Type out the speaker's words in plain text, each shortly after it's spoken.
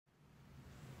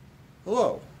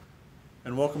Hello,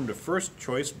 and welcome to First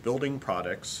Choice Building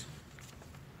Products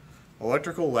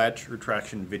Electrical Latch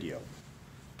Retraction video.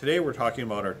 Today we're talking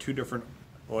about our two different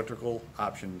electrical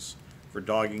options for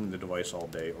dogging the device all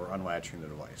day or unlatching the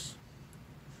device.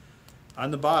 On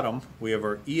the bottom we have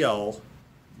our EL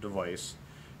device,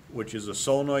 which is a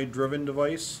solenoid driven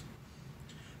device,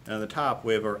 and on the top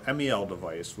we have our MEL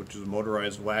device, which is a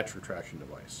motorized latch retraction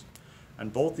device. On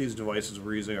both these devices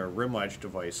we're using our rim latch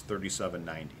device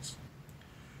 3790s.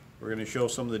 We're going to show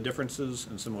some of the differences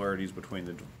and similarities between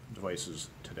the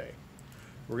devices today.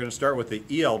 We're going to start with the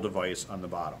EL device on the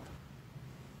bottom.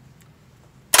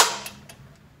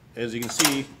 As you can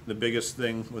see, the biggest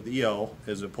thing with EL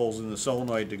is it pulls in the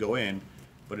solenoid to go in,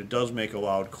 but it does make a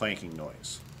loud clanking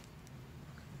noise.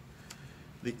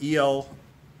 The EL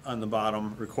on the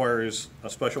bottom requires a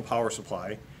special power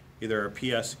supply, either a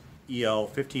PS EL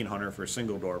 1500 for a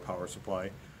single door power supply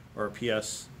or a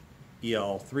PS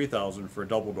EL 3000 for a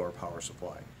double door power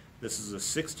supply. This is a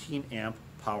 16 amp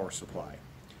power supply.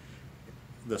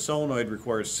 The solenoid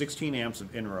requires 16 amps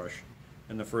of inrush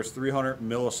in the first 300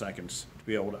 milliseconds to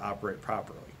be able to operate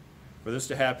properly. For this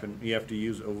to happen, you have to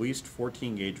use at least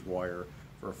 14 gauge wire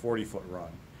for a 40-foot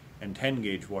run and 10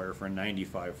 gauge wire for a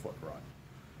 95-foot run.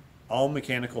 All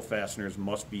mechanical fasteners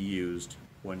must be used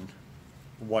when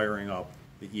wiring up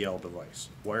the EL device.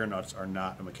 Wire nuts are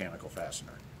not a mechanical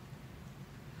fastener.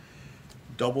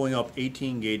 Doubling up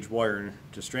 18 gauge wire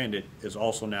to strand it is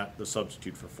also not the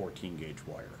substitute for 14 gauge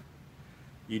wire.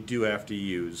 You do have to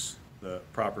use the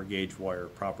proper gauge wire,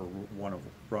 proper run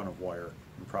of wire,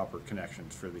 and proper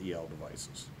connections for the EL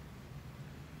devices.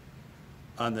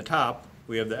 On the top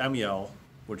we have the MEL,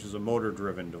 which is a motor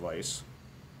driven device.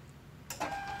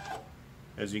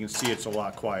 As you can see, it's a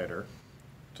lot quieter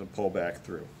to pull back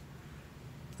through.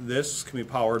 This can be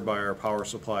powered by our power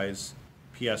supplies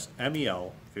PS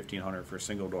MEL 1500 for a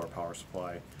single door power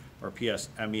supply, or PS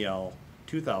MEL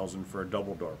 2000 for a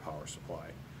double door power supply,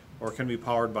 or can be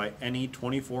powered by any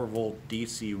 24 volt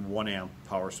DC 1 amp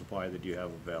power supply that you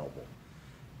have available.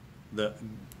 The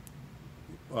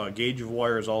gauge of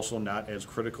wire is also not as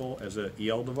critical as an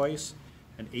EL device.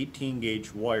 An 18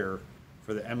 gauge wire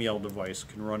for the MEL device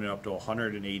can run it up to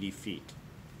 180 feet.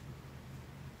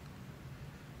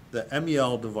 The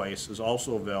MEL device is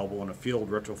also available in a field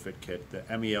retrofit kit, the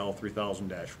MEL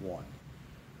 3000-1.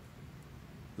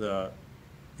 It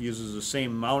uses the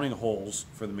same mounting holes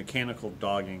for the mechanical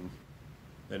dogging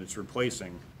that it's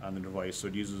replacing on the device, so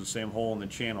it uses the same hole in the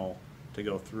channel to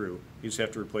go through. You just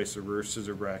have to replace the rear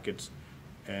scissor brackets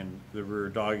and the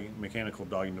rear mechanical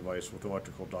dogging device with the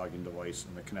electrical dogging device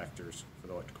and the connectors for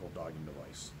the electrical dogging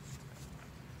device.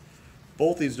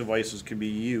 Both these devices can be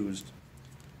used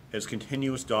as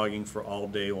continuous dogging for all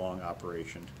day long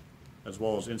operation, as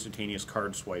well as instantaneous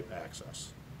card swipe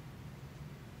access.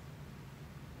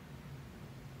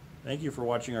 Thank you for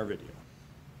watching our video.